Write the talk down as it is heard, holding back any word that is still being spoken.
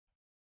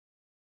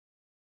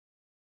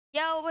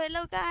Yo,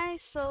 hello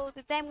guys. So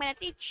today I'm gonna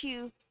teach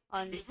you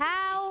on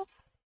how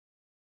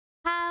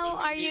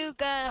are you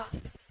gonna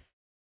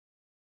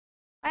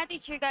I'm gonna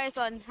teach you guys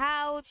on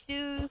how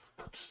to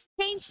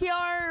change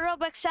your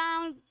Roblox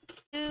sound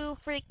to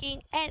freaking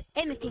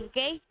anything,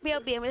 okay?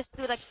 BLB, let's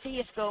do like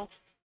CS:GO.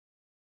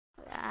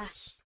 Ah,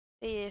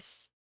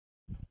 this.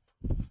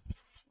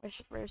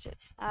 Where's it?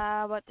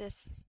 About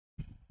this.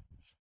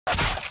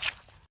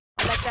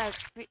 Like that.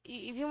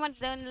 If you want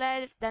to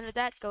download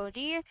that, go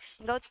here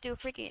and go to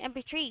freaking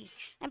MP3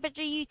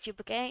 YouTube,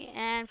 okay?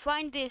 And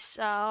find this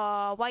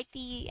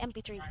YT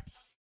MP3.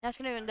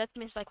 That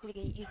means like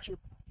freaking YouTube.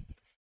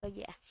 So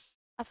yeah.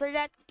 After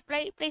that,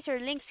 place your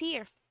links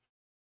here.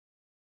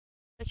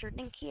 Place your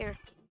link here.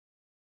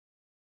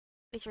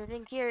 Place your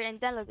link here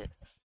and download it,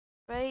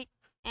 right?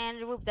 And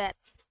remove that.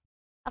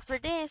 After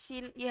this,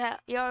 you have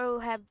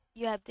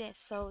this.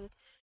 So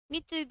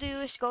need to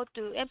do is go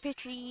to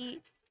MP3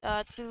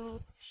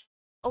 to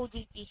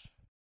ODT.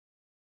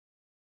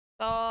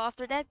 So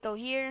after that, go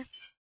here.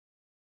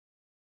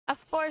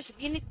 Of course,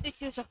 you need to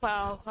choose a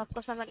file. Of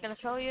course, I'm not gonna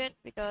show you it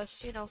because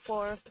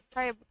for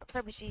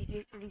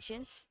privacy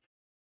reasons.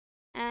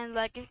 And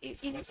like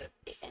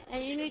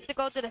and you need to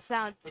go to the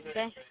sound,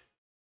 okay?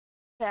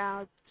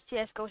 Sound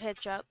CS:GO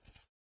headshot.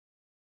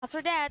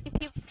 After that,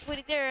 if you put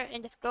it there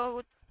and just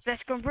go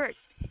press convert.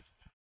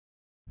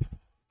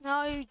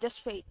 Now you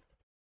just wait.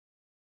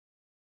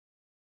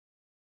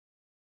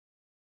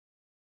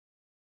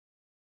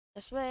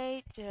 Just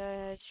wait.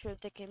 It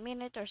should take a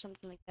minute or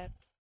something like that.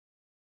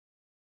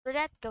 For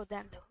that, go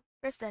download.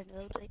 Press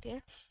download right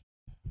there.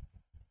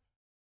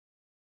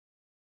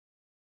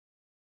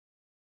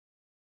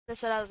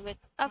 Press allow it.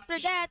 After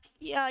that,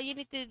 you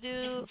need to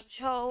do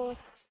show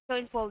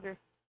in folder.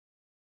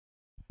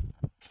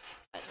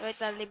 Wait,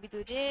 let me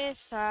do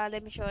this.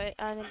 Let me show it.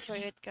 Let me show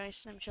you it,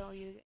 guys. Let me show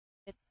you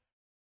it.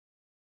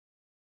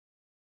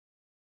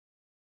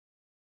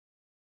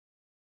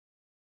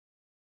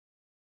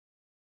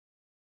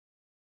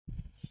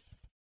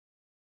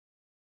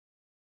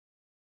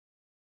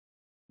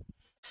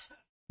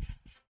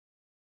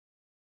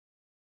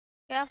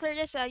 Okay, after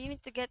this, you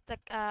need to get the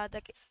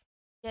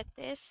get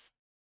this,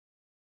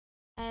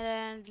 and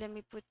then let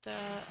me put the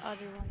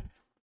other one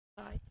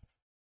side.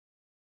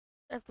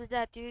 After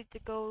that, you need to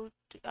go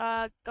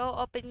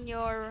open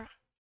your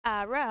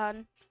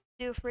run,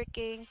 do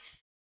freaking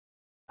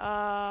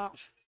uh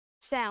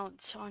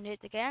sounds on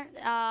it again.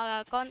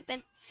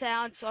 Content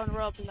sounds on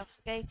Roblox.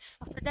 Okay.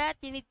 After that,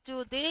 you need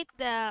to delete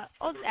the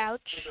old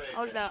ouch,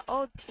 all the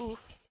old oof.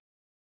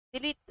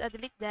 Delete that.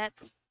 Delete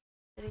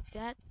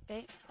that.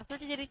 Okay. After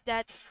you delete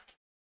that,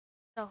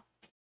 no,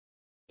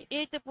 you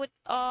need to put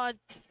on.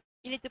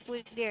 You need to put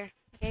it there.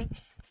 Okay.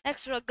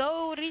 Next,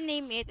 go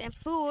rename it and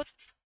put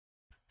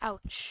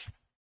ouch.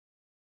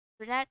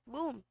 For that,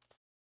 boom.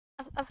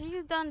 After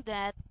you've done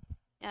that,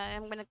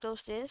 I'm gonna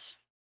close this.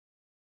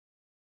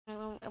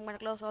 I'm gonna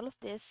close all of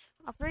this.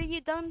 After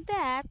you done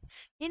that,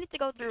 you need to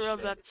go to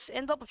Roblox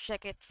and double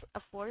check it,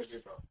 of course.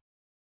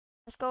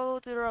 Let's go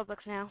to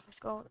Roblox now. Let's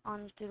go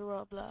on to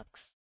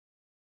Roblox.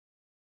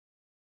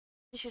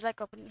 You should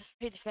like open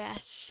pretty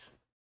fast.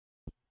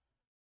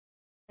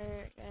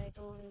 I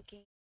go in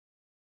game.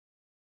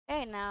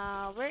 Okay,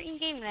 now we're in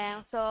game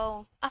now.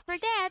 So after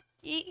that,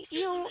 if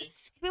you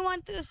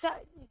want to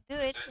do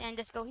it, and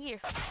just go here.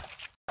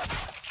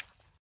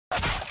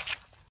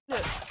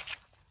 Look,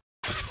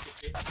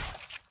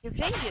 you've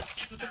changed it.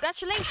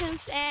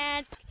 Congratulations,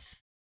 and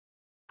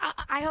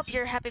I hope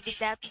you're happy with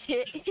that.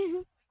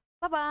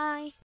 Bye bye.